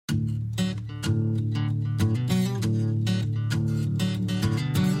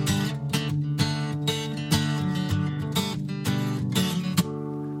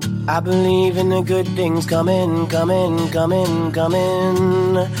I believe in the good things coming, coming, coming,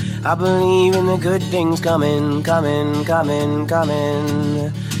 coming. I believe in the good things coming, coming, coming,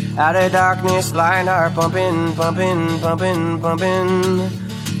 coming. Out of darkness, light are pumping, pumping, pumping, pumping.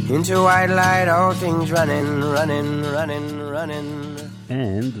 Into white light, all things running, running, running, running.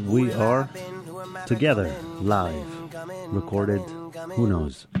 And we are together, live, recorded, who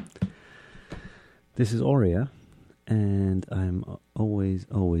knows. This is Aurea, and I'm always,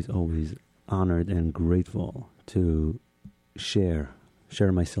 always, always honored and grateful to share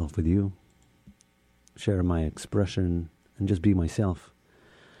myself with you, share my expression, and just be myself,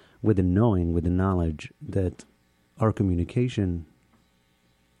 with the knowing, with the knowledge that our communication,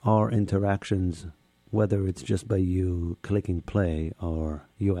 our interactions, whether it's just by you clicking play or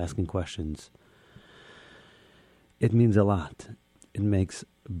you asking questions, it means a lot. It makes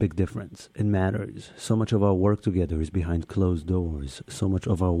a big difference. It matters. So much of our work together is behind closed doors. So much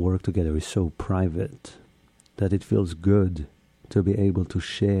of our work together is so private that it feels good to be able to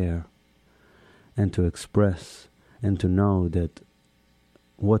share and to express and to know that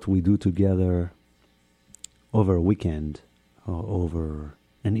what we do together over a weekend or over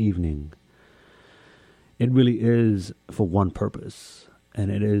an evening, it really is for one purpose,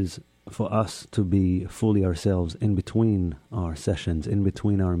 and it is for us to be fully ourselves in between our sessions, in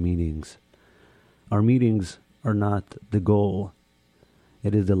between our meetings. Our meetings are not the goal.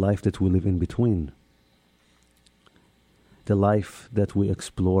 It is the life that we live in between. The life that we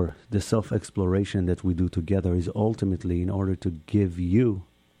explore, the self-exploration that we do together is ultimately in order to give you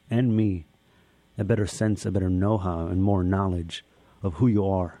and me a better sense, a better know-how, and more knowledge of who you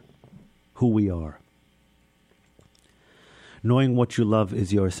are, who we are. Knowing what you love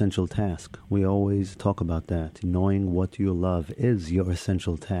is your essential task. We always talk about that. Knowing what you love is your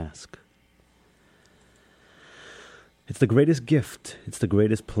essential task. It's the greatest gift. It's the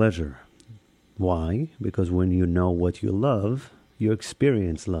greatest pleasure. Why? Because when you know what you love, you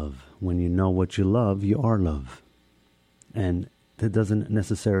experience love. When you know what you love, you are love. And that doesn't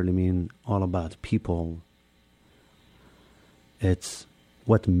necessarily mean all about people. It's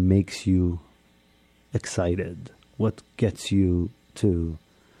what makes you excited. What gets you to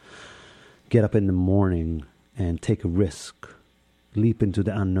get up in the morning and take a risk, leap into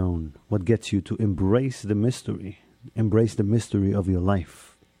the unknown? What gets you to embrace the mystery of your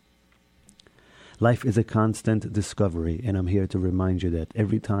life? Life is a constant discovery, and I'm here to remind you that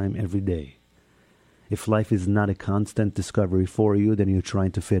every time, every day. If life is not a constant discovery for you, then you're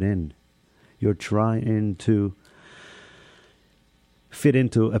trying to fit in. You're trying to fit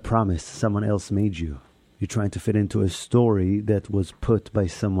into a promise someone else made you. You're trying to fit into a story that was put by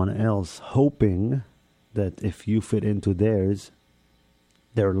someone else, hoping that if you fit into theirs,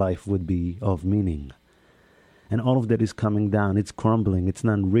 their life would be of meaning. And all of that is coming down. It's crumbling. It's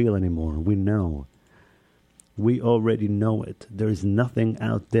not real anymore. We know. We already know it. There is nothing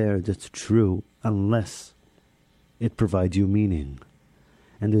out there that's true unless it provides you meaning.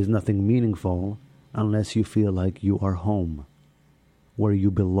 And there's nothing meaningful unless you feel like you are home, where you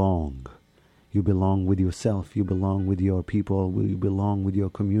belong. You belong with yourself. You belong with your people. You belong with your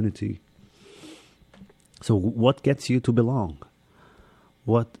community. So what gets you to belong?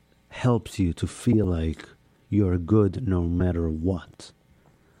 What helps you to feel like you're good no matter what?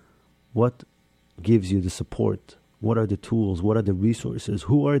 What gives you the support? What are the tools? What are the resources?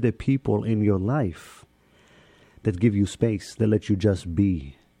 Who are the people in your life that give you space, that let you just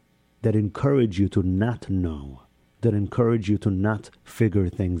be, that encourage you to not know, that encourage you to not figure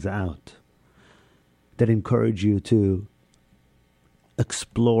things out, that encourage you to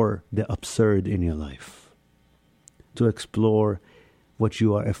explore the absurd in your life, to explore what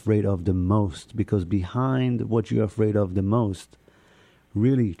you are afraid of the most, because behind what you're afraid of the most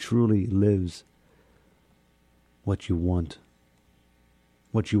really, truly lives what you want,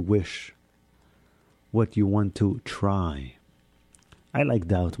 what you wish, what you want to try. I like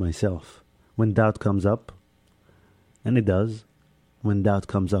doubt myself. When doubt comes up, and it does, when doubt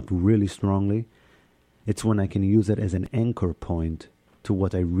comes up really strongly, it's when I can use it as an anchor point to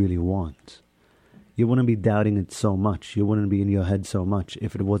what I really want. You wouldn't be doubting it so much. You wouldn't be in your head so much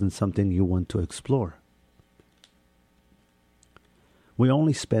if it wasn't something you want to explore. We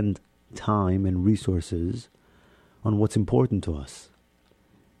only spend time and resources on what's important to us.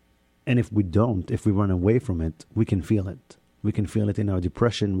 And if we don't, if we run away from it, we can feel it. We can feel it in our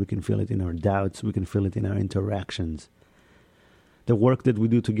depression. We can feel it in our doubts. We can feel it in our interactions. The work that we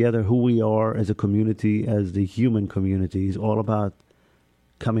do together, who we are as a community, as the human community, is all about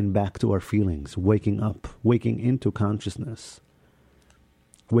coming back to our feelings, waking up, waking into consciousness.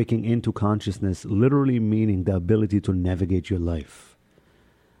 Waking into consciousness literally meaning the ability to navigate your life.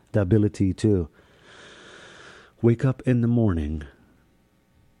 the ability to wake up in the morning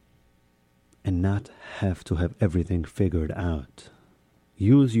and not have to have everything figured out.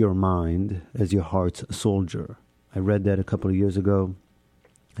 Use your mind as your heart's soldier. I read that a couple of years ago,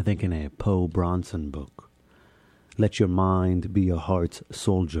 I think in a Poe Bronson book. Let your mind be your heart's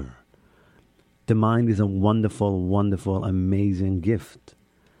soldier. The mind is a wonderful, wonderful, amazing gift.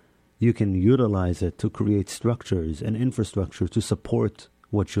 You can utilize it to create structures and infrastructure to support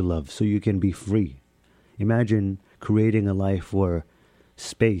what you love so you can be free. Imagine creating a life where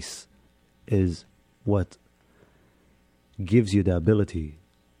space is what gives you the ability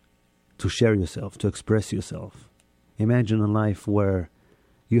to share yourself, to express yourself. Imagine a life where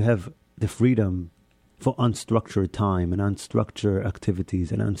you have the freedom for unstructured time and unstructured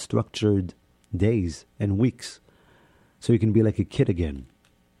activities and unstructured days and weeks, so you can be like a kid again.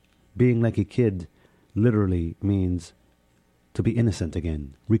 Being like a kid literally means to be innocent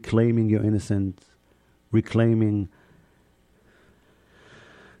again, reclaiming your innocence, reclaiming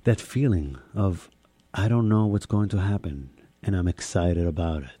that feeling of, I don't know what's going to happen, and I'm excited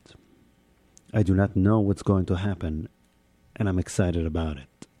about it. I do not know what's going to happen, and I'm excited about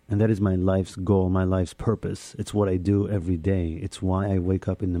it. And that is my life's goal, my life's purpose. It's what I do every day. It's why I wake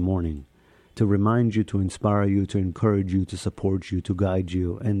up in the morning. To remind you, to inspire you, to encourage you, to support you, to guide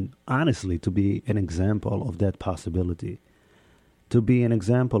you, and honestly, to be an example of that possibility. To be an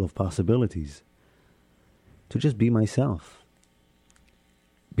example of possibilities. To just be myself.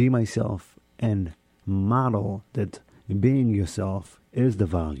 Be myself and model that being yourself is the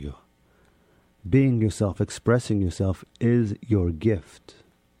value. Being yourself, expressing yourself is your gift.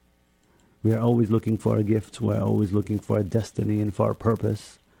 We are always looking for a gift. We are always looking for a destiny and for a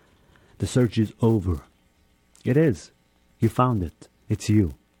purpose. The search is over. It is. You found it. It's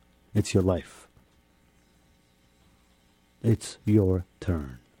you. It's your life. It's your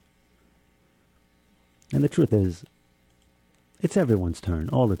turn. And the truth is, it's everyone's turn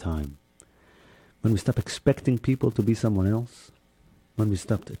all the time. When we stop expecting people to be someone else, when we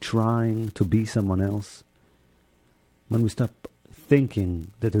stop trying to be someone else, when we stop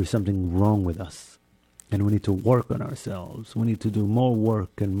thinking that there's something wrong with us, and we need to work on ourselves, we need to do more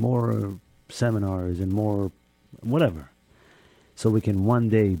work and more seminars and more whatever, so we can one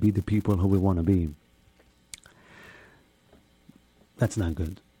day be the people who we want to be. That's not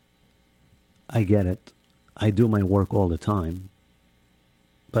good. I get it. I do my work all the time.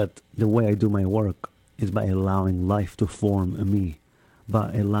 But the way I do my work is by allowing life to form me,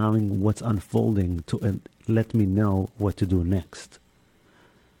 by allowing what's unfolding to let me know what to do next.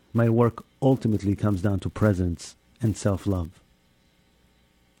 My work ultimately comes down to presence and self-love.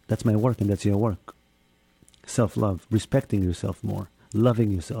 That's my work and that's your work. Self-love, respecting yourself more,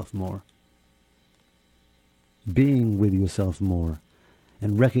 loving yourself more, being with yourself more,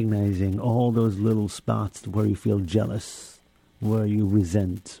 and recognizing all those little spots where you feel jealous, where you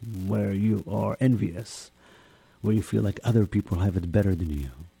resent, where you are envious, where you feel like other people have it better than you,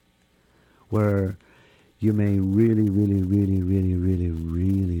 where you may really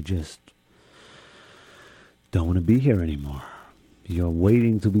just don't want to be here anymore. You're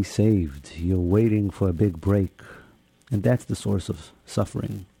waiting to be saved. You're waiting for a big break. And that's the source of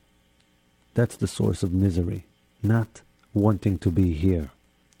suffering. That's the source of misery. Not wanting to be here.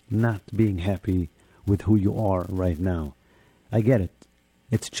 Not being happy with who you are right now. I get it.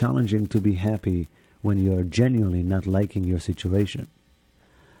 It's challenging to be happy when you're genuinely not liking your situation.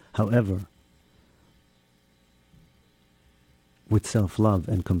 However, with self-love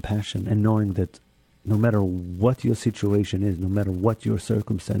and compassion and knowing that no matter what your situation is, no matter what your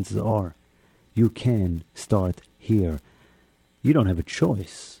circumstances are, you can start here. You don't have a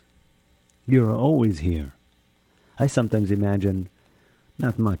choice. You're always here. I sometimes imagine,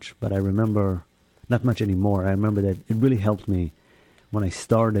 not much, but I remember, not much anymore, I remember that it really helped me when I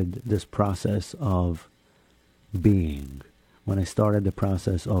started this process of being, when I started the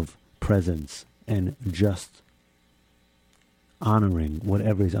process of presence and just honoring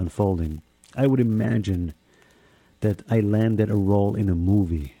whatever is unfolding. I would imagine that I landed a role in a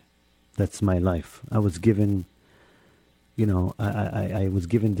movie. That's my life. I was given, I was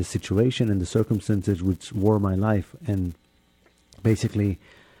given the situation and the circumstances which were my life, and basically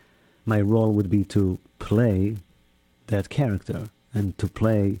my role would be to play that character and to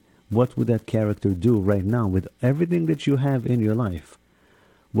play what would that character do right now with everything that you have in your life.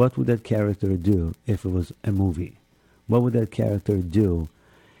 What would that character do if it was a movie? What would that character do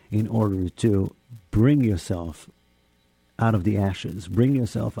in order to bring yourself out of the ashes, bring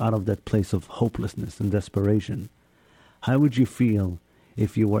yourself out of that place of hopelessness and desperation? How would you feel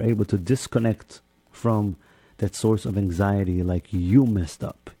if you were able to disconnect from that source of anxiety, like you messed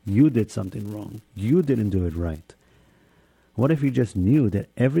up, You did something wrong. You didn't do it right. What if you just knew that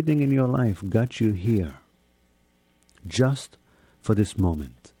everything in your life got you here just for this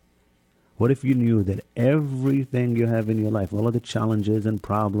moment? What if you knew that everything you have in your life, all of the challenges and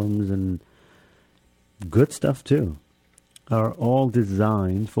problems and good stuff too, are all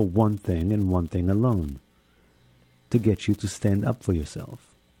designed for one thing and one thing alone: to get you to stand up for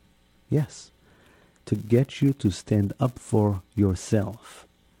yourself. Yes, to get you to stand up for yourself,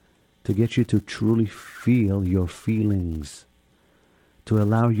 to get you to truly feel your feelings, to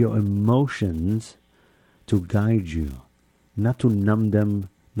allow your emotions to guide you, not to numb them,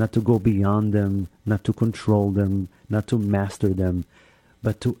 not to go beyond them, not to control them, not to master them,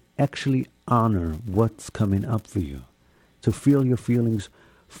 but to actually honor what's coming up for you, to feel your feelings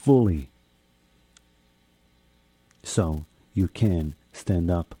fully, so you can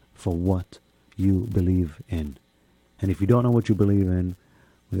stand up for what you believe in. And if you don't know what you believe in,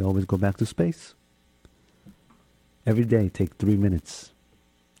 we always go back to space. Every day, take 3 minutes.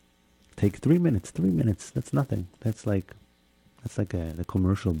 Take 3 minutes. 3 minutes. That's nothing. That's like a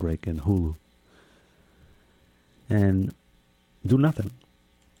commercial break in Hulu. And do nothing.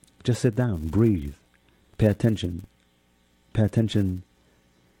 Just sit down, breathe, pay attention. Pay attention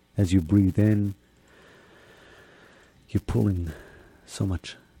as you breathe in. You're pulling so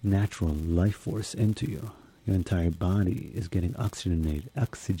much natural life force into you. Your entire body is getting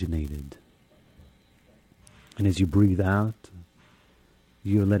oxygenated. And as you breathe out,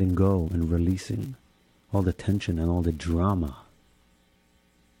 you're letting go and releasing all the tension and all the drama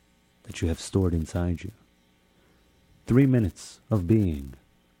that you have stored inside you. 3 minutes of being.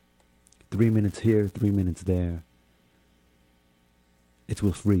 3 minutes here, 3 minutes there. It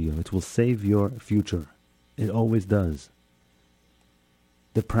will free you. It will save your future. It always does.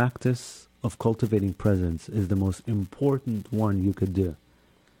 The practice of cultivating presence is the most important one you could do,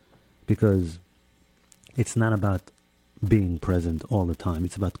 because it's not about being present all the time.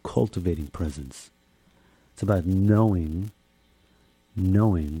 It's about cultivating presence. It's about knowing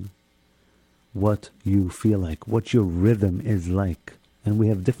what you feel like, what your rhythm is like. And we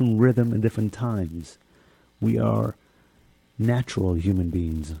have different rhythm and different times. We are natural human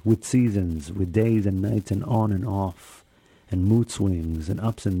beings with seasons, with days and nights and on and off, and mood swings and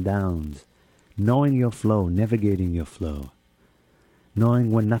ups and downs. Knowing your flow, navigating your flow.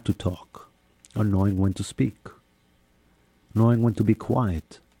 Knowing when not to talk, or knowing when to speak. Knowing when to be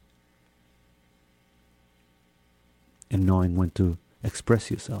quiet. And knowing when to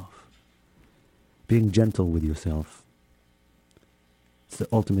express yourself. Being gentle with yourself. It's the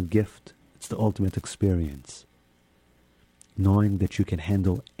ultimate gift. It's the ultimate experience. Knowing that you can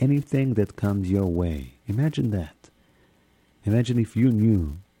handle anything that comes your way. Imagine that. Imagine if you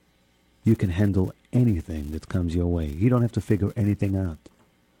knew you can handle anything that comes your way. You don't have to figure anything out.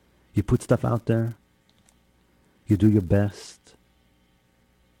 You put stuff out there. You do your best.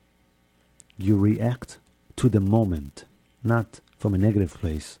 You react to the moment, not from a negative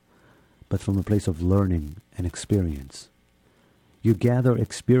place, but from a place of learning and experience. You gather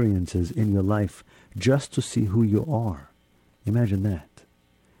experiences in your life just to see who you are. Imagine that.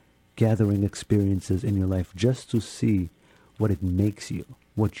 Gathering experiences in your life just to see what it makes you,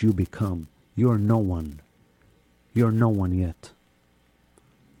 what you become. You're no one. You're no one yet.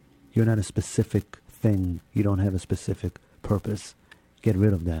 You're not a specific thing. You don't have a specific purpose. Get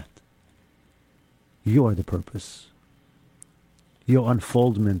rid of that. You are the purpose. Your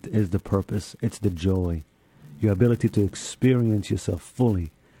unfoldment is the purpose. It's the joy. Your ability to experience yourself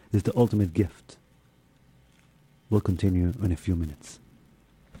fully is the ultimate gift. We'll continue in a few minutes.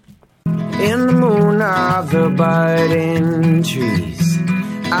 In the moon of the budding trees,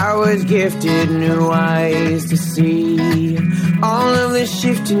 I was gifted new eyes to see all of the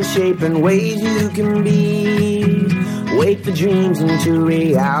shifting shape and ways you can be. Wake the dreams into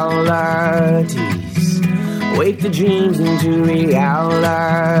realities. Wake the dreams into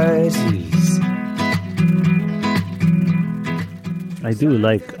realities.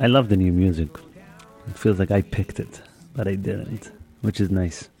 I love the new music. It feels like I picked it, but I didn't, which is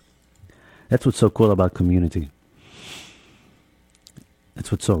nice. That's what's so cool about community.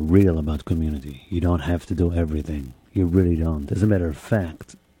 That's what's so real about community. You don't have to do everything. You really don't. As a matter of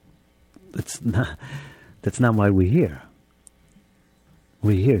fact, that's not why we're here.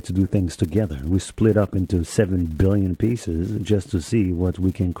 We're here to do things together. We split up into 7 billion pieces just to see what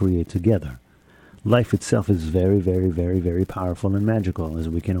we can create together. Life itself is very, very, very, very powerful and magical, as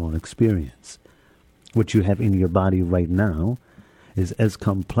we can all experience. What you have in your body right now is as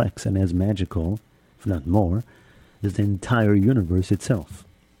complex and as magical, if not more, as the entire universe itself.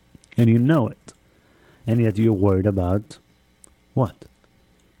 And you know it. And yet you're worried about what?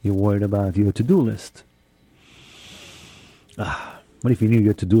 You're worried about your to-do list. What if you knew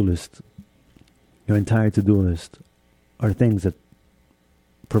your to-do list, your entire to-do list, are things that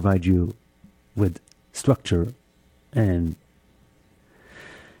provide you with structure and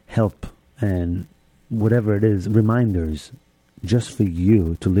help and whatever it is, reminders, just for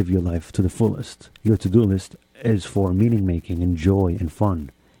you to live your life to the fullest. Your to-do list is for meaning-making and joy and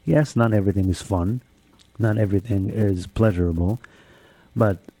fun. Yes, not everything is fun. Not everything is pleasurable.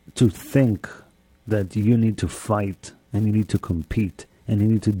 But to think that you need to fight and you need to compete and you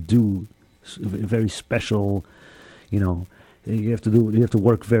need to do very special, you have to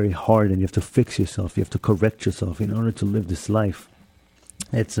work very hard and you have to fix yourself, you have to correct yourself in order to live this life.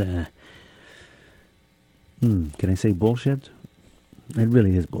 It's can I say bullshit? It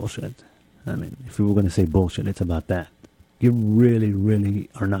really is bullshit. I mean, if we were going to say bullshit, it's about that. You really, really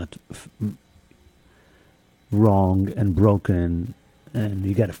are not wrong and broken, and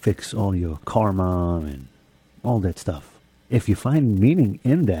you got to fix all your karma and all that stuff. If you find meaning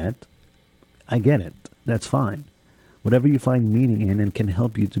in that, I get it. That's fine. Whatever you find meaning in and can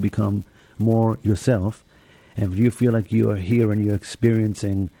help you to become more yourself, and if you feel like you are here and you're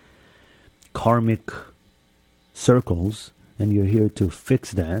experiencing karmic circles and you're here to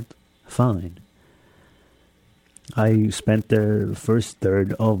fix that, fine. I spent the first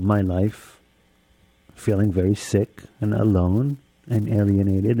third of my life feeling very sick and alone and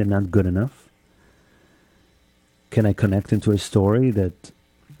alienated and not good enough. Can I connect into a story that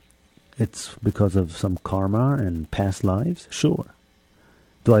it's because of some karma and past lives? Sure.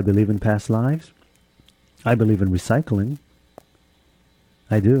 Do I believe in past lives? I believe in recycling.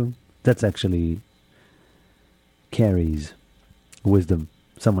 I do. That's actually Carrie's wisdom.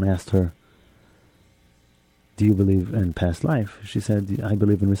 Someone asked her, do you believe in past life? She said, I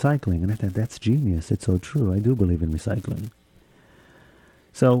believe in recycling. And I thought, that's genius. It's so true. I do believe in recycling.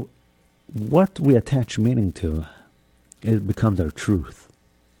 So what we attach meaning to, it becomes our truth.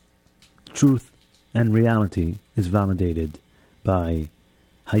 Truth and reality is validated by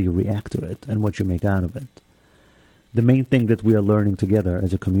how you react to it and what you make out of it. The main thing that we are learning together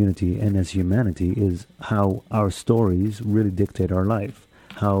as a community and as humanity is how our stories really dictate our life.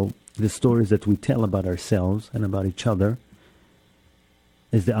 How the stories that we tell about ourselves and about each other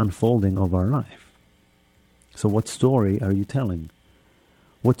is the unfolding of our life. So what story are you telling?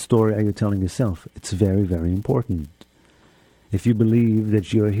 What story are you telling yourself? It's very, very important. If you believe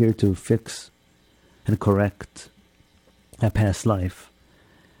that you're here to fix and correct a past life,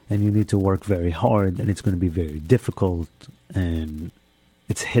 and you need to work very hard, and it's going to be very difficult, and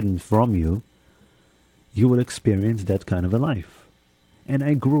it's hidden from you, you will experience that kind of a life. And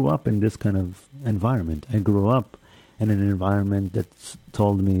I grew up in this kind of environment. I grew up in an environment that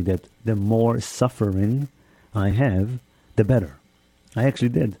told me that the more suffering I have, the better. I actually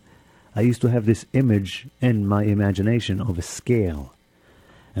did. I used to have this image in my imagination of a scale.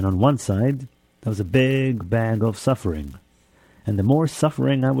 And on one side, there was a big bag of suffering. And the more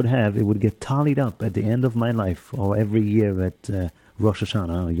suffering I would have, it would get tallied up at the end of my life, or every year at Rosh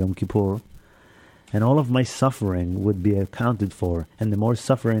Hashanah, or Yom Kippur. And all of my suffering would be accounted for. And the more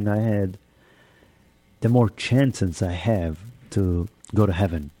suffering I had, the more chances I have to go to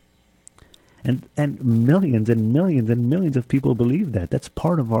heaven. And millions and millions and millions of people believe that. That's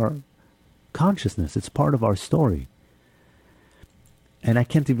part of our consciousness. It's part of our story. And I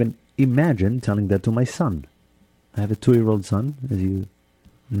can't even imagine telling that to my son. I have a 2-year-old son, as you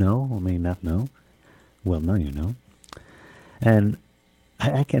know, or may not know. Well, now you know. And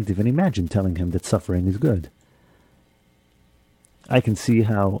I can't even imagine telling him that suffering is good. I can see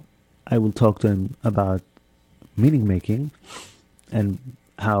how I will talk to him about meaning making and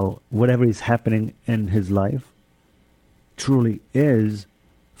how whatever is happening in his life truly is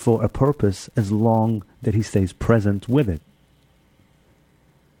for a purpose as long that he stays present with it.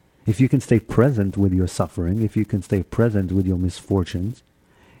 If you can stay present with your suffering, if you can stay present with your misfortunes,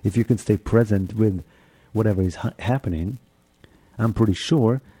 if you can stay present with whatever is happening, I'm pretty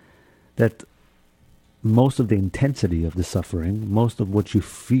sure that most of the intensity of the suffering, most of what you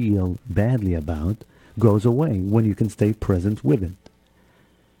feel badly about, goes away when you can stay present with it.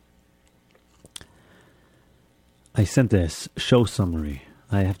 I sent a show summary.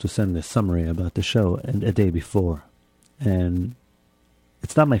 I have to send a summary about the show a day before. And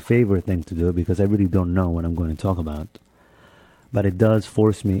it's not my favorite thing to do because I really don't know what I'm going to talk about. But it does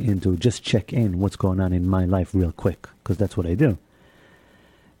force me into just check in what's going on in my life real quick, because that's what I do.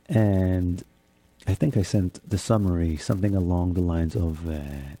 And I think I sent the summary something along the lines of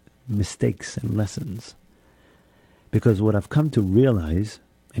mistakes and lessons. Because what I've come to realize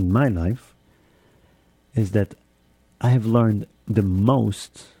in my life is that I have learned the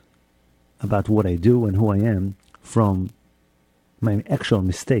most about what I do and who I am from my actual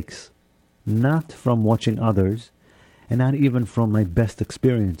mistakes, not from watching others, and not even from my best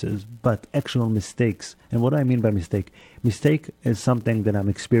experiences, but actual mistakes. And what do I mean by mistake? Mistake is something that I'm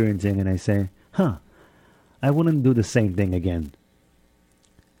experiencing and I say, I wouldn't do the same thing again.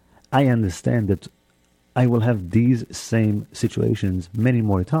 I understand that I will have these same situations many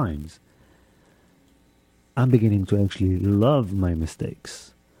more times. I'm beginning to actually love my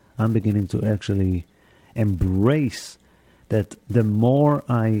mistakes. I'm beginning to actually embrace that the more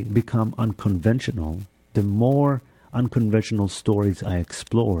I become unconventional, the more unconventional stories I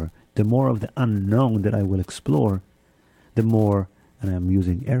explore, the more of the unknown that I will explore, the more, and I'm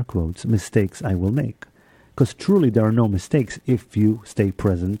using air quotes, mistakes I will make. Because truly there are no mistakes if you stay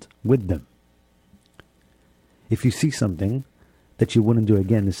present with them. If you see something that you wouldn't do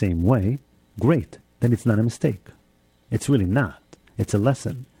again the same way, great, then it's not a mistake. It's really not. It's a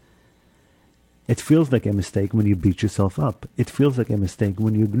lesson. It feels like a mistake when you beat yourself up. It feels like a mistake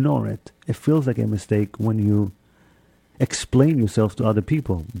when you ignore it. It feels like a mistake when you explain yourself to other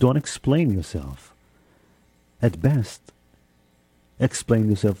people. Don't explain yourself. At best, explain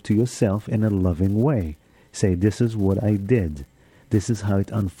yourself to yourself in a loving way. Say, this is what I did. This is how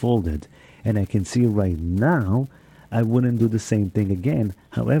it unfolded. And I can see right now I wouldn't do the same thing again.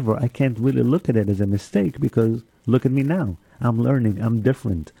 However, I can't really look at it as a mistake because look at me now. I'm learning. I'm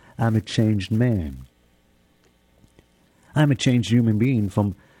different. I'm a changed man. I'm a changed human being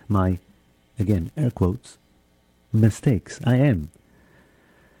from my, again, air quotes, mistakes. I am.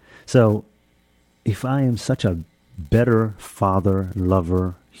 So, if I am such a better father,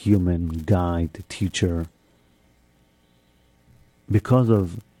 lover, human, guide, teacher, because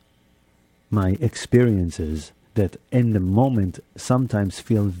of my experiences that in the moment sometimes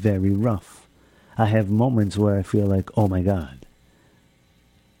feel very rough. I have moments where I feel like, oh my God,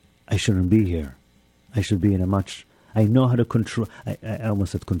 I shouldn't be here. I should be in a much... I know how to control... I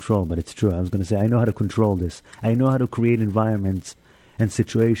almost said control, but it's true. I was going to say, I know how to control this. I know how to create environments and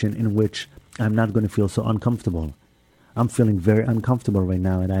situations in which I'm not going to feel so uncomfortable. I'm feeling very uncomfortable right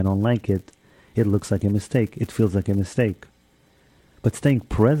now, and I don't like it. It looks like a mistake. It feels like a mistake. But staying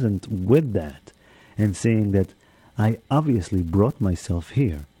present with that and saying that I obviously brought myself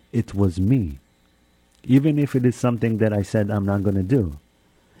here. It was me. Even if it is something that I said I'm not going to do.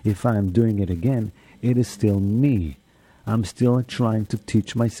 If I'm doing it again, it is still me. I'm still trying to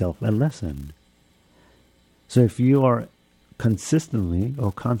teach myself a lesson. So if you are consistently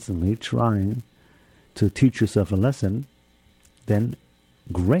or constantly trying to teach yourself a lesson, then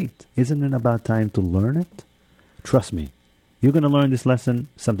great. Isn't it about time to learn it? Trust me, you're going to learn this lesson,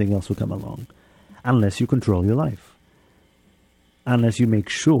 something else will come along. Unless you control your life. Unless you make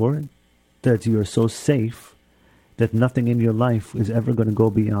sure that you're so safe that nothing in your life is ever going to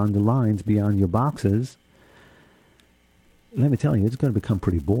go beyond the lines, beyond your boxes. Let me tell you, it's going to become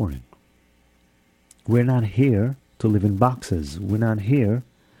pretty boring. We're not here to live in boxes. We're not here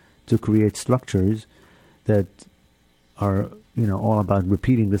to create structures that are, all about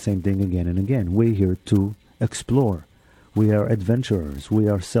repeating the same thing again and again. We're here to explore. We are adventurers. We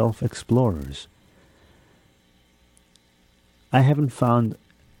are self-explorers. I haven't found...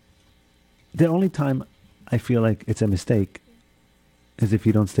 The only time I feel like it's a mistake is if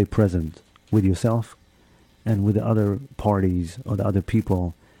you don't stay present with yourself and with the other parties or the other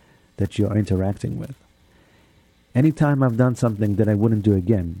people that you are interacting with. Anytime I've done something that I wouldn't do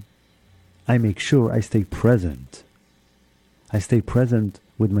again, I make sure I stay present. I stay present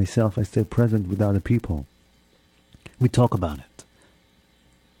with myself. I stay present with other people. We talk about it.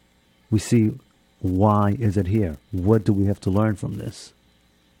 We see, why is it here? What do we have to learn from this?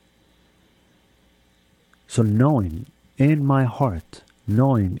 So knowing in my heart,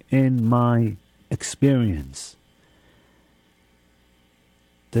 knowing in my experience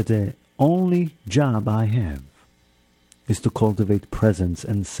that the only job I have is to cultivate presence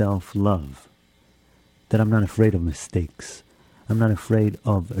and self-love, that I'm not afraid of mistakes. I'm not afraid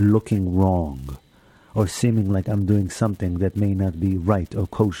of looking wrong or seeming like I'm doing something that may not be right or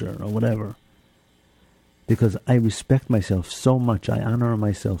kosher or whatever. Because I respect myself so much, I honor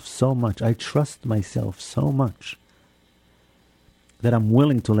myself so much, I trust myself so much that I'm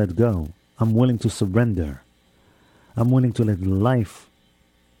willing to let go. I'm willing to surrender. I'm willing to let life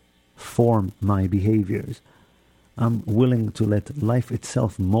form my behaviors. I'm willing to let life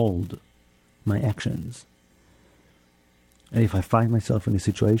itself mold my actions. And if I find myself in a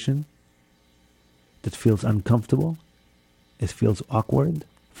situation that feels uncomfortable, it feels awkward,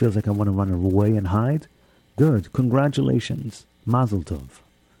 feels like I want to run away and hide, good, congratulations, Mazel Tov.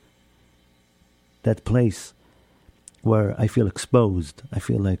 That place where I feel exposed. I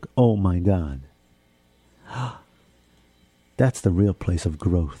feel like, oh my God. That's the real place of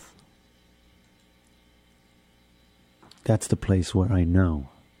growth. That's the place where I know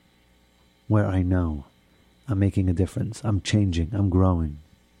I'm making a difference. I'm changing. I'm growing.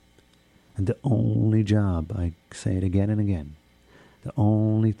 And the only job, I say it again and again, the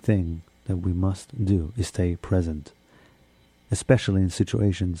only thing that we must do is stay present, especially in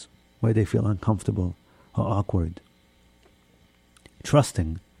situations where they feel uncomfortable or awkward.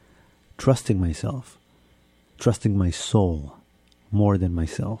 Trusting myself, trusting my soul more than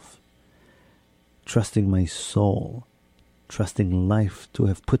myself, trusting my soul, trusting life to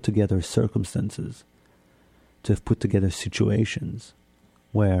have put together circumstances, to have put together situations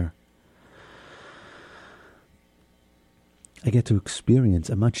where I get to experience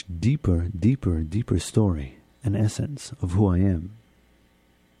a much deeper story, an essence of who I am.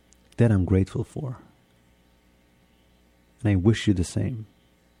 That I'm grateful for. And I wish you the same.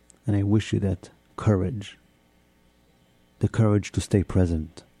 And I wish you that courage. The courage to stay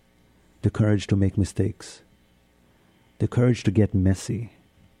present. The courage to make mistakes. The courage to get messy.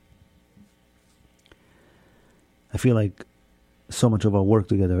 I feel like so much of our work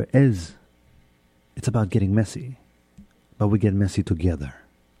together it's about getting messy. But we get messy together.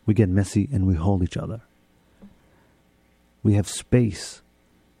 We get messy and we hold each other. We have space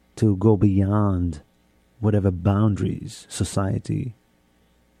to go beyond whatever boundaries society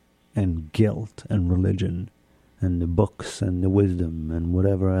and guilt and religion and the books and the wisdom and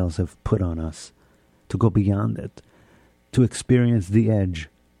whatever else have put on us, to go beyond it, to experience the edge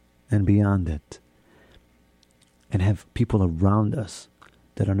and beyond it, and have people around us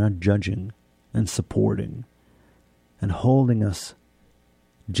that are not judging and supporting and holding us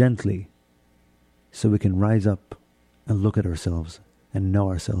gently so we can rise up and look at ourselves and know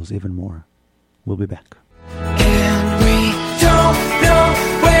ourselves even more. We'll be back. And we don't know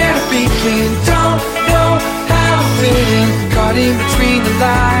where to begin, don't know how to fit in, caught in between the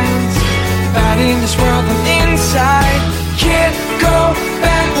lines, fighting this world from inside. Can't go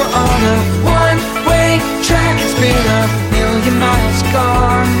back, we're on a one-way track. It's been a million miles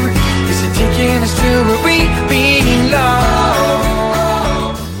gone. Is it taking us to where we belong?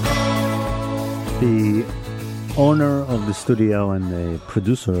 The owner of the studio and the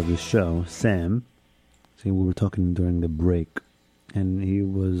producer of the show, Sam, see, we were talking during the break, and he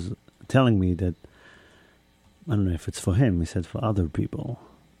was telling me that, I don't know if it's for him, he said for other people.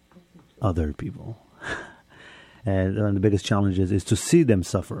 And one of the biggest challenges is to see them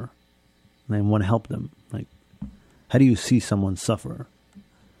suffer and want to help them. Like, how do you see someone suffer?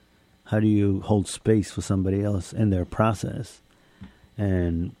 How do you hold space for somebody else in their process?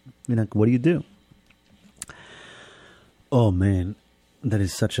 And, what do you do? Oh man, that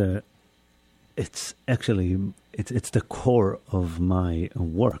is such a, it's the core of my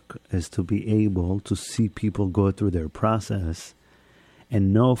work, is to be able to see people go through their process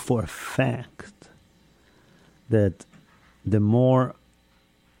and know for a fact that the more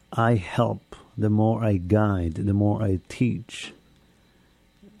I help, the more I guide, the more I teach,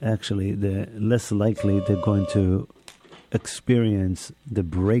 actually the less likely they're going to experience the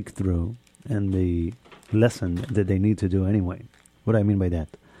breakthrough and the lesson that they need to do anyway. What do I mean by that?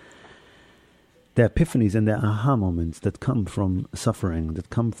 The epiphanies and the aha moments that come from suffering, that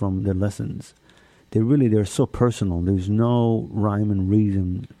come from the lessons, they're so personal. There's no rhyme and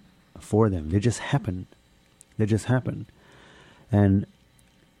reason for them. They just happen. And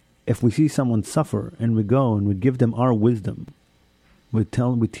if we see someone suffer and we go and we give them our wisdom, we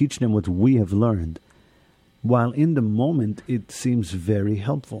teach them what we have learned, while in the moment it seems very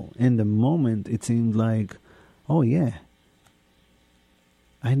helpful. In the moment it seems like, oh yeah,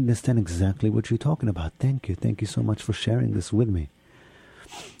 I understand exactly what you're talking about. Thank you so much for sharing this with me.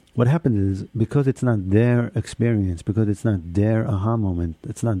 What happens is, because it's not their experience, because it's not their aha moment,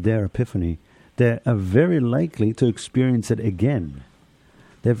 it's not their epiphany, they are very likely to experience it again.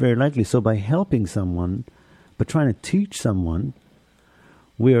 They're very likely. So by helping someone, by trying to teach someone,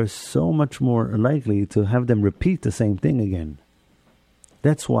 we are so much more likely to have them repeat the same thing again.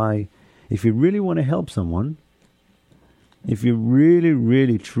 That's why, if you really want to help someone, if you really,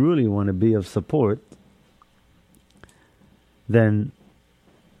 really, truly want to be of support, then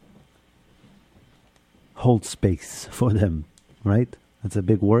hold space for them, right? That's a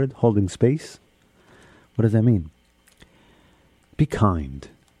big word, holding space. What does that mean? Be kind.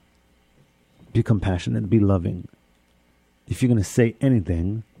 Be compassionate. Be loving. If you're going to say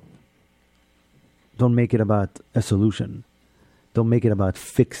anything, don't make it about a solution. Don't make it about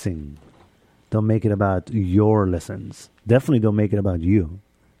fixing. Don't make it about your lessons. Definitely don't make it about you.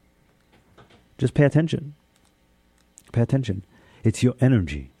 Just pay attention. Pay attention. It's your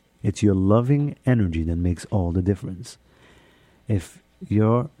energy. It's your loving energy that makes all the difference. If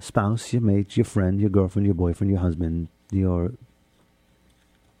your spouse, your mate, your friend, your girlfriend, your boyfriend, your husband, your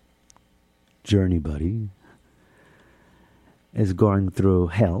journey buddy is going through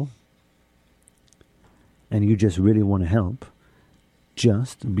hell, and you just really want to help,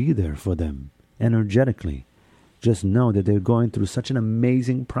 just be there for them energetically. Just know that they're going through such an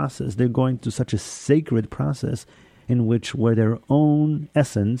amazing process. They're going through such a sacred process in which where their own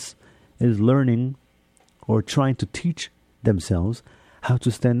essence is learning or trying to teach themselves how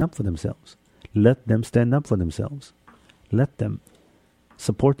to stand up for themselves. Let them stand up for themselves. Let them.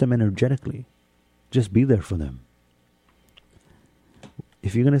 Support them energetically. Just be there for them.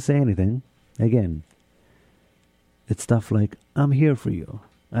 If you're going to say anything, again, it's stuff like, I'm here for you.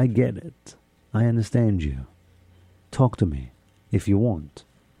 I get it. I understand you. Talk to me if you want.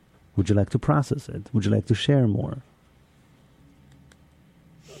 Would you like to process it? Would you like to share more?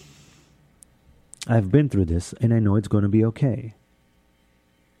 I've been through this and I know it's going to be okay.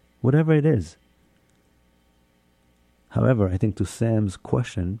 Whatever it is. However, I think to Sam's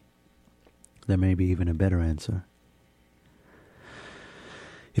question, there may be even a better answer.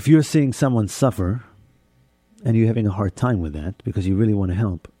 If you're seeing someone suffer and you're having a hard time with that because you really want to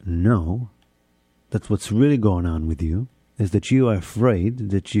help, know that what's really going on with you is that you are afraid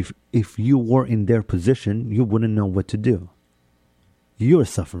that if you were in their position, you wouldn't know what to do. You're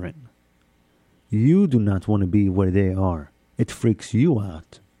suffering. You do not want to be where they are. It freaks you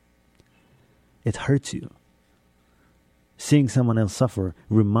out. It hurts you. Seeing someone else suffer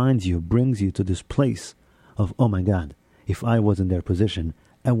reminds you, brings you to this place of, oh my God, if I was in their position,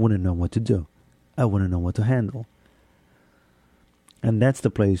 I wouldn't know what to do. I wouldn't know what to handle. And that's the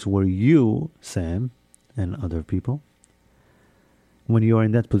place where you, Sam, and other people, when you are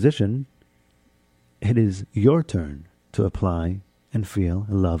in that position, it is your turn to apply and feel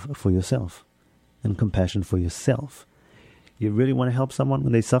love for yourself and compassion for yourself. You really want to help someone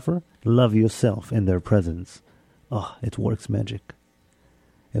when they suffer? Love yourself in their presence. Oh, it works magic.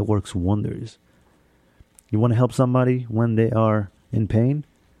 It works wonders. You want to help somebody when they are in pain?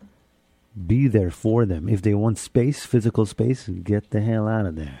 Be there for them. If they want space, physical space, get the hell out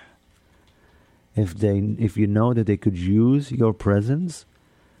of there. If you know that they could use your presence,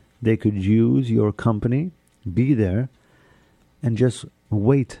 they could use your company, be there and just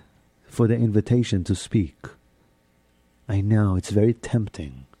wait for the invitation to speak. I know it's very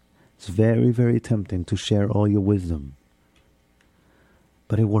tempting. It's very, very tempting to share all your wisdom.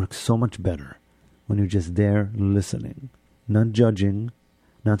 But it works so much better when you're just there listening, not judging,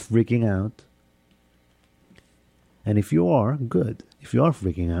 not freaking out. And if you are, good. If you are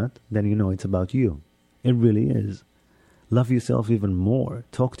freaking out, then you know it's about you. It really is. Love yourself even more.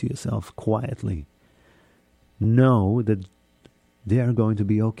 Talk to yourself quietly. Know that they are going to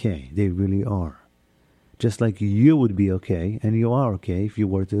be okay. They really are. Just like you would be okay, and you are okay if you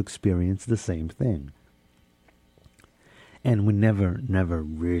were to experience the same thing. And we never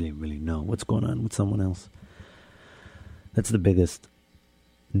really know what's going on with someone else. That's the biggest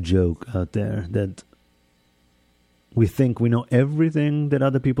joke out there, that we think we know everything that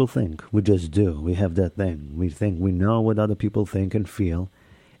other people think. We just do. We have that thing. We think we know what other people think and feel,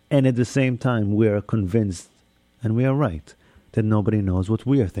 and at the same time we are convinced, and we are right, that nobody knows what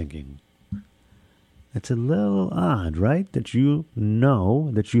we are thinking. It's a little odd, right? That you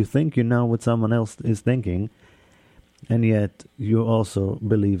know, that you think you know what someone else is thinking, and yet you also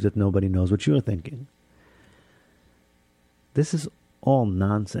believe that nobody knows what you're thinking. This is all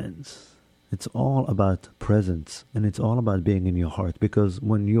nonsense. It's all about presence, and it's all about being in your heart, because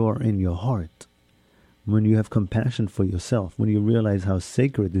when you're in your heart, when you have compassion for yourself, when you realize how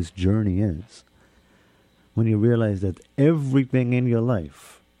sacred this journey is, when you realize that everything in your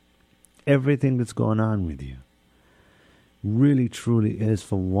life, everything that's going on with you, really truly is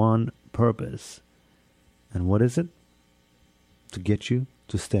for one purpose. And what is it? To get you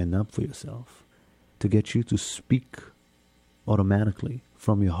to stand up for yourself, to get you to speak automatically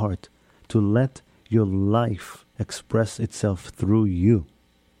from your heart, to let your life express itself through you.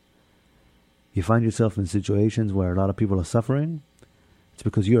 You find yourself in situations where a lot of people are suffering, it's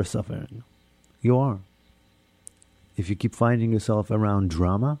because you're suffering. You are. If you keep finding yourself around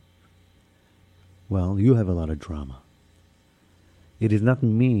drama, well, you have a lot of drama. It is not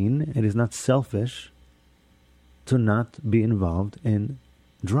mean, it is not selfish to not be involved in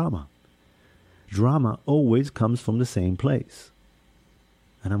drama. Drama always comes from the same place.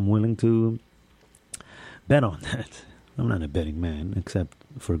 And I'm willing to bet on that. I'm not a betting man, except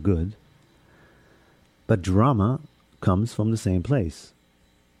for good. But drama comes from the same place.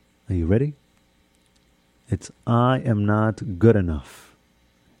 Are you ready? It's I am not good enough.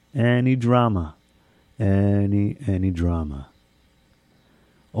 Any drama. Any drama.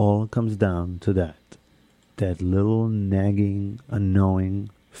 All comes down to that. That little nagging, annoying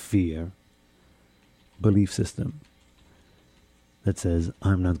fear, belief system that says,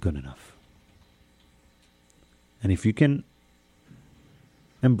 I'm not good enough. And if you can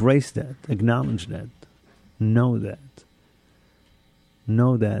embrace that, acknowledge that, know that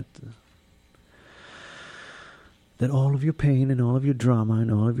all of your pain and all of your drama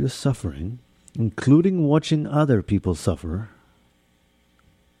and all of your suffering, including watching other people suffer,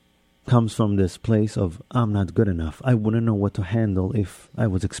 comes from this place of, I'm not good enough. I wouldn't know what to handle if I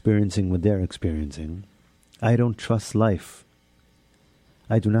was experiencing what they're experiencing. I don't trust life.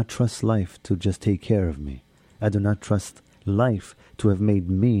 I do not trust life to just take care of me. I do not trust life to have made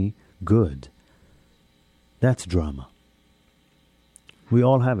me good. That's drama. We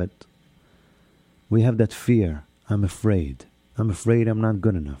all have it. We have that fear. I'm afraid. I'm afraid I'm not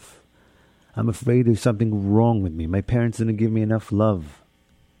good enough. I'm afraid there's something wrong with me. My parents didn't give me enough love.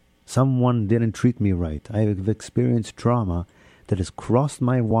 Someone didn't treat me right. I have experienced trauma that has crossed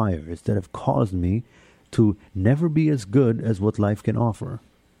my wires, that have caused me to never be as good as what life can offer.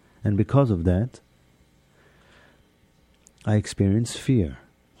 And because of that, I experience fear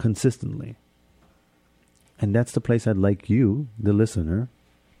consistently. And that's the place I'd like you, the listener,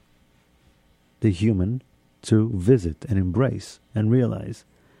 the human, to visit and embrace and realize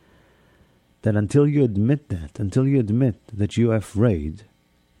that until you admit that you are afraid,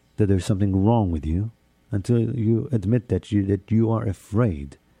 that there's something wrong with you, until you admit that you are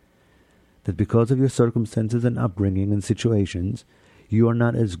afraid, that because of your circumstances and upbringing and situations, you are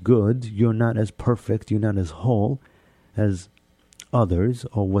not as good, you're not as perfect, you're not as whole as others,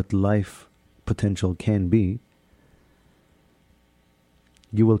 or what life potential can be,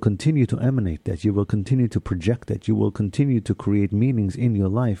 you will continue to emanate that, you will continue to project that, you will continue to create meanings in your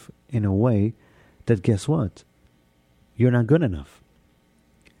life in a way that, guess what? You're not good enough.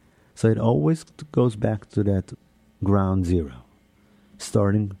 So it always goes back to that ground zero,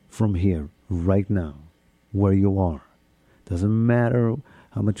 starting from here, right now, where you are. Doesn't matter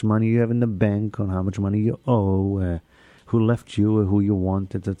how much money you have in the bank, or how much money you owe, who left you, or who you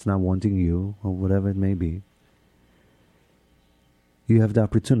want that's not wanting you, or whatever it may be. You have the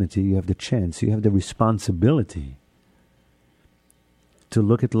opportunity, you have the chance, you have the responsibility to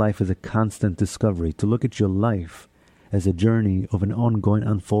look at life as a constant discovery, to look at your life as a journey of an ongoing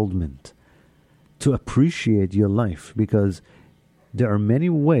unfoldment, to appreciate your life, because there are many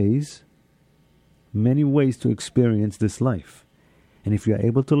ways to experience this life. And if you are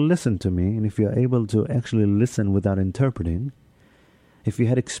able to listen to me, and if you are able to actually listen without interpreting, if you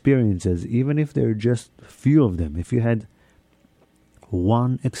had experiences, even if there are just few of them, if you had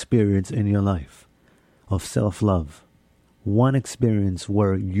one experience in your life of self-love, one experience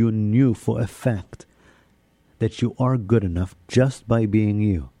where you knew for a fact that you are good enough just by being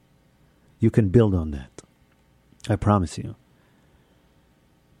you, you can build on that. I promise you.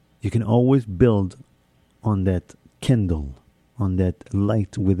 You can always build on that kindle, on that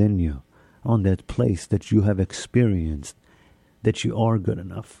light within you, on that place that you have experienced, that you are good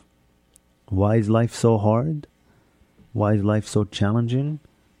enough. Why is life so hard? Why is life so challenging?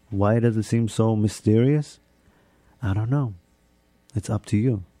 Why does it seem so mysterious? I don't know. It's up to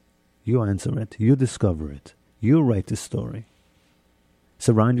you. You answer it. You discover it. You write the story.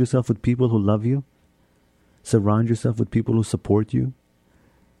 Surround yourself with people who love you. Surround yourself with people who support you.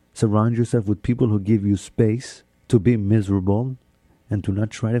 Surround yourself with people who give you space to be miserable and to not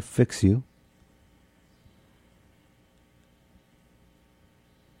try to fix you.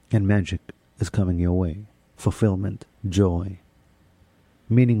 And magic is coming your way. Fulfillment, joy,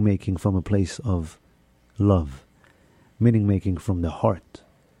 meaning making from a place of love, meaning making from the heart.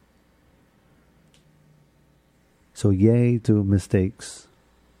 So yay to mistakes,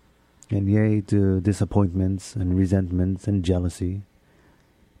 and yay to disappointments and resentments and jealousy,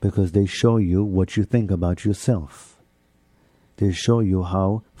 because they show you what you think about yourself. They show you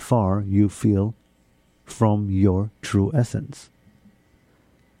how far you feel from your true essence.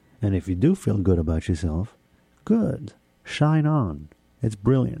 And if you do feel good about yourself, good. Shine on. It's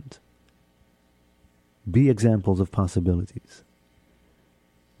brilliant. Be examples of possibilities.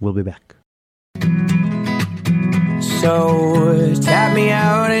 We'll be back. So tap me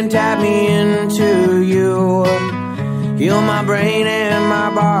out and tap me into you. Heal my brain and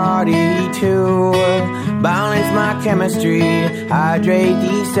my body too. Balance my chemistry. Hydrate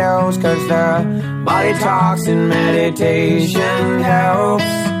these cells, 'cause the body talks and meditation helps.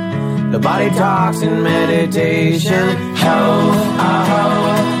 The body talks and meditation helps.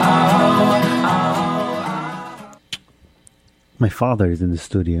 My father is in the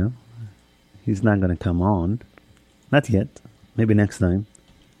studio. He's not going to come on. Not yet. Maybe next time.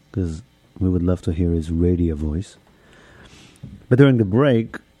 Because we would love to hear his radio voice. But during the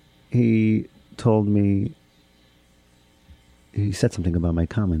break, he told me, he said something about my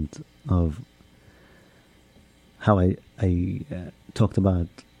comment of how I talked about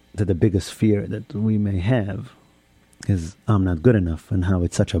that the biggest fear that we may have is I'm not good enough, and how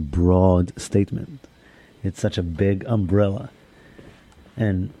it's such a broad statement. It's such a big umbrella.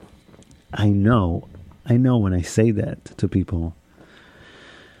 And I know when I say that to people,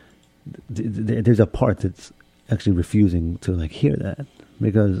 there's a part that's actually refusing to hear that,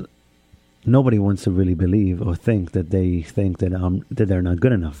 because nobody wants to really believe or think that that they're not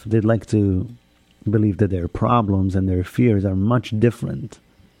good enough. They'd like to believe that their problems and their fears are much different.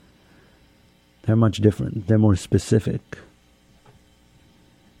 They're much different. They're more specific.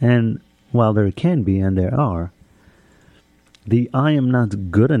 And while there can be, and there are, the I am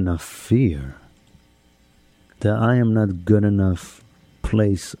not good enough fear, the I am not good enough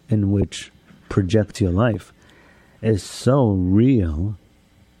place in which project your life is so real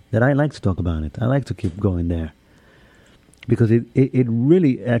that I like to talk about it. I like to keep going there. Because it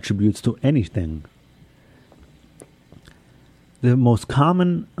really attributes to anything. The most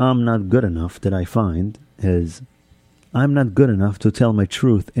common I'm not good enough that I find is I'm not good enough to tell my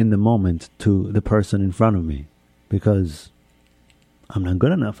truth in the moment to the person in front of me, because I'm not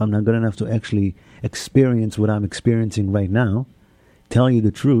good enough. I'm not good enough to actually experience what I'm experiencing right now, tell you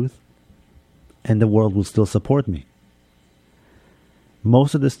the truth, and the world will still support me.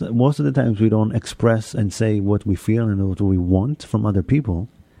 Most of the times we don't express and say what we feel and what we want from other people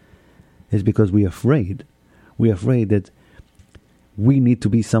is because we're afraid. We're afraid that we need to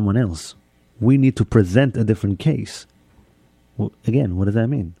be someone else. We need to present a different case. Well, again, what does that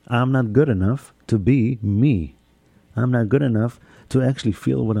mean? I'm not good enough to be me. I'm not good enough to actually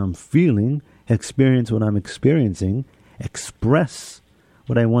feel what I'm feeling, experience what I'm experiencing, express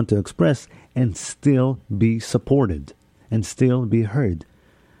what I want to express, and still be supported, and still be heard.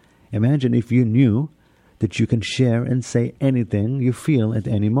 Imagine if you knew that you can share and say anything you feel at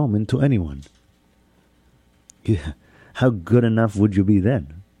any moment to anyone. How good enough would you be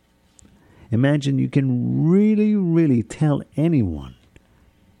then? Imagine you can really, really tell anyone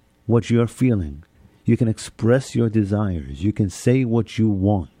what you're feeling. You can express your desires. You can say what you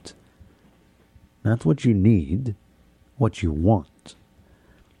want. Not what you need, what you want.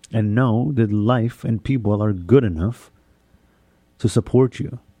 And know that life and people are good enough to support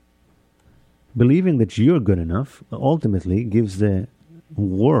you. Believing that you're good enough ultimately gives the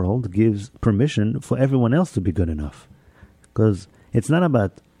world, gives permission for everyone else to be good enough. Because it's not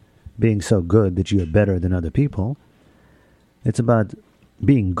about being so good that you're better than other people. It's about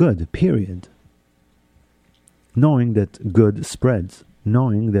being good, period. Knowing that good spreads.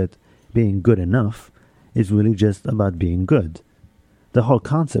 Knowing that being good enough is really just about being good. The whole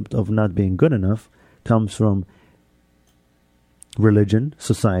concept of not being good enough comes from religion,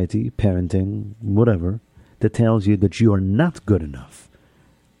 society, parenting, whatever, that tells you that you are not good enough.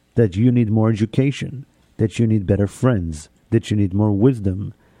 That you need more education. That you need better friends. That you need more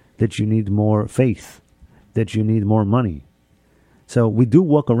wisdom, that you need more faith, that you need more money. So we do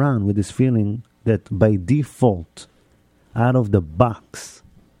walk around with this feeling that by default, out of the box,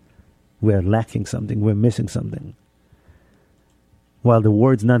 we're lacking something, we're missing something. While the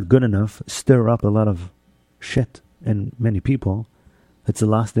words not good enough stir up a lot of shit in many people, it's the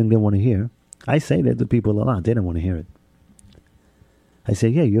last thing they want to hear. I say that to people a lot, they don't want to hear it. I say,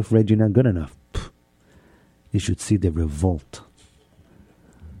 yeah, you're afraid you're not good enough. You should see the revolt,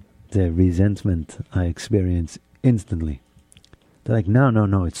 the resentment I experience instantly. They're like,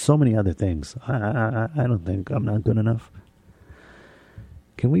 no, it's so many other things. I don't think I'm not good enough.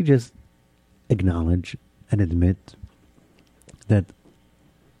 Can we just acknowledge and admit that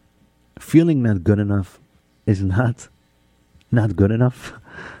feeling not good enough is not good enough?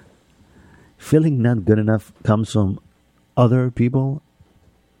 Feeling not good enough comes from other people,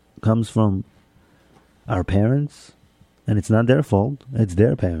 comes from our parents, and it's not their fault, it's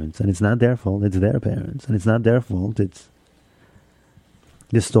their parents, and it's not their fault, it's their parents, and it's not their fault, it's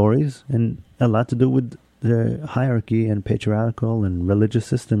the stories, and a lot to do with the hierarchy and patriarchal and religious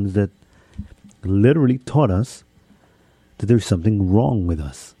systems that literally taught us that there's something wrong with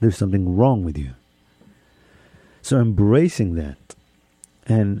us, there's something wrong with you. So embracing that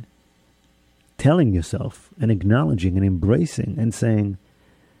and telling yourself and acknowledging and embracing and saying,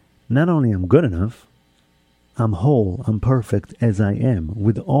 not only I'm good enough, I'm whole, I'm perfect as I am,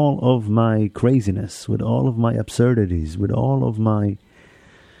 with all of my craziness, with all of my absurdities, with all of my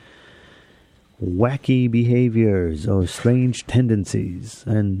wacky behaviors or strange tendencies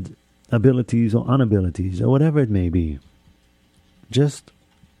and abilities or inabilities or whatever it may be. Just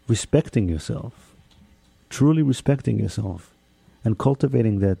respecting yourself, truly respecting yourself, and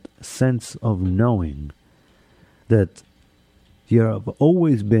cultivating that sense of knowing that you have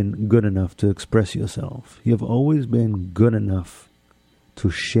always been good enough to express yourself. You have always been good enough to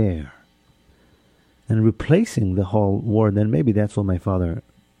share. And replacing the whole word, and maybe that's what my father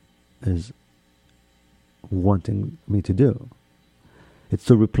is wanting me to do. It's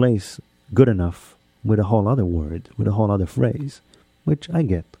to replace good enough with a whole other word, with a whole other phrase, which I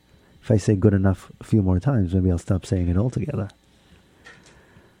get. If I say good enough a few more times, maybe I'll stop saying it altogether.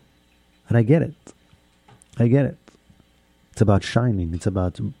 And I get it. I get it. It's about shining. It's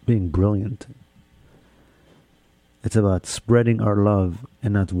about being brilliant. It's about spreading our love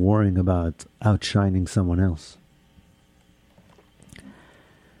and not worrying about outshining someone else.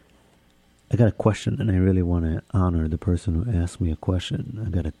 I got a question, and I really want to honor the person who asked me a question. I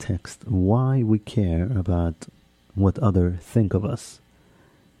got a text. Why we care about what others think of us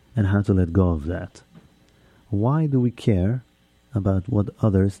and how to let go of that. Why do we care about what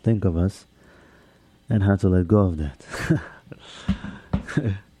others think of us and how to let go of that?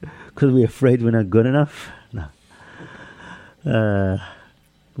 Because we're afraid we're not good enough? No.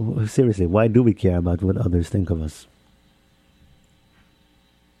 Seriously, why do we care about what others think of us?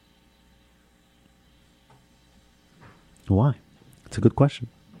 Why? It's a good question.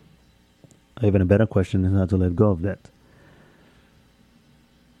 Even a better question is how to let go of that.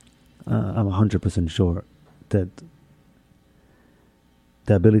 I'm 100% sure that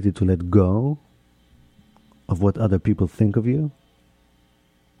the ability to let go of what other people think of you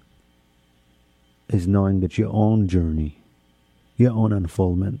is knowing that your own journey, your own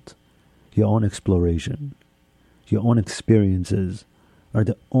unfoldment, your own exploration, your own experiences are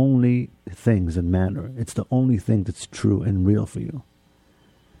the only things that matter. It's the only thing that's true and real for you.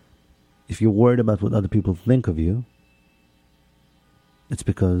 If you're worried about what other people think of you, it's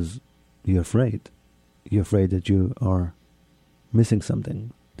because you're afraid. You're afraid that you are missing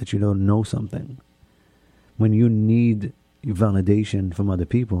something, that you don't know something. When you need validation from other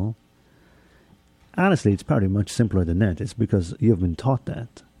people, honestly, it's probably much simpler than that. It's because you have been taught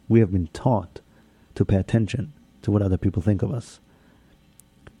that. We have been taught to pay attention to what other people think of us.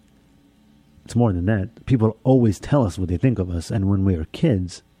 It's more than that. People always tell us what they think of us, and when we are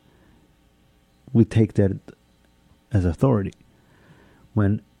kids, we take that as authority.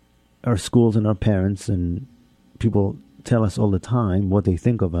 When our schools and our parents and people tell us all the time what they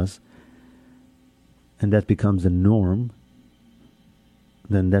think of us, and that becomes the norm,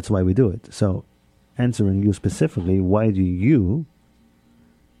 then that's why we do it. So, answering you specifically, why do you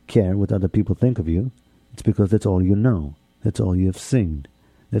care what other people think of you? It's because that's all you know. That's all you have seen.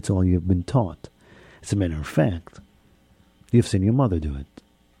 That's all you have been taught. As a matter of fact, you've seen your mother do it.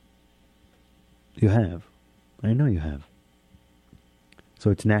 You have. I know you have. So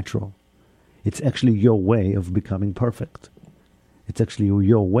it's natural. It's actually your way of becoming perfect. It's actually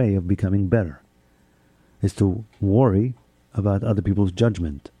your way of becoming better. Is to worry about other people's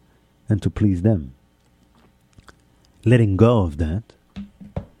judgment and to please them. Letting go of that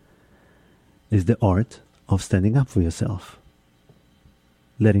is the art of standing up for yourself.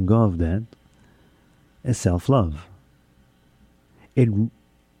 Letting go of that is self-love. It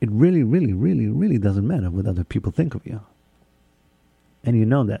really, really, really, really doesn't matter what other people think of you. And you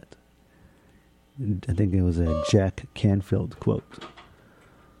know that. I think it was a Jack Canfield quote.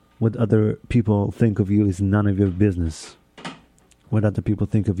 What other people think of you is none of your business. What other people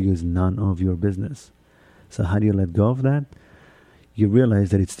think of you is none of your business. So how do you let go of that? You realize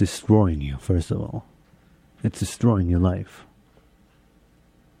that it's destroying you, first of all. It's destroying your life.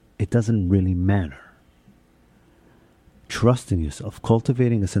 It doesn't really matter. Trusting yourself,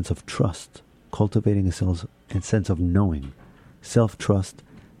 cultivating a sense of trust, cultivating a sense of knowing, self-trust,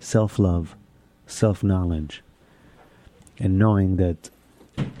 self-love, self-knowledge, and knowing that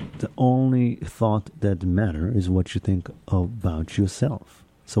the only thought that matters is what you think about yourself.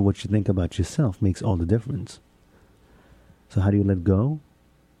 So what you think about yourself makes all the difference. So how do you let go?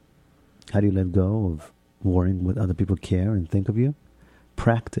 How do you let go of worrying what other people care and think of you?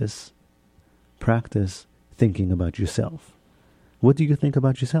 Practice thinking about yourself. What do you think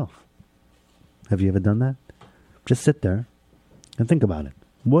about yourself? Have you ever done that? Just sit there and think about it.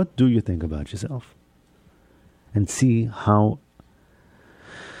 What do you think about yourself? And see how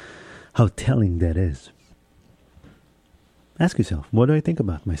telling that is. Ask yourself, what do I think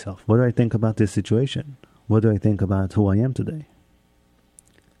about myself? What do I think about this situation? What do I think about who I am today?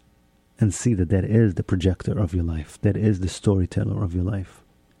 And see that is the projector of your life. That is the storyteller of your life.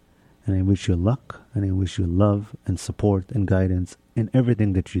 And I wish you luck, and I wish you love and support and guidance in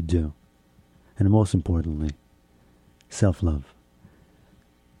everything that you do. And most importantly, self-love.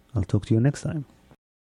 I'll talk to you next time.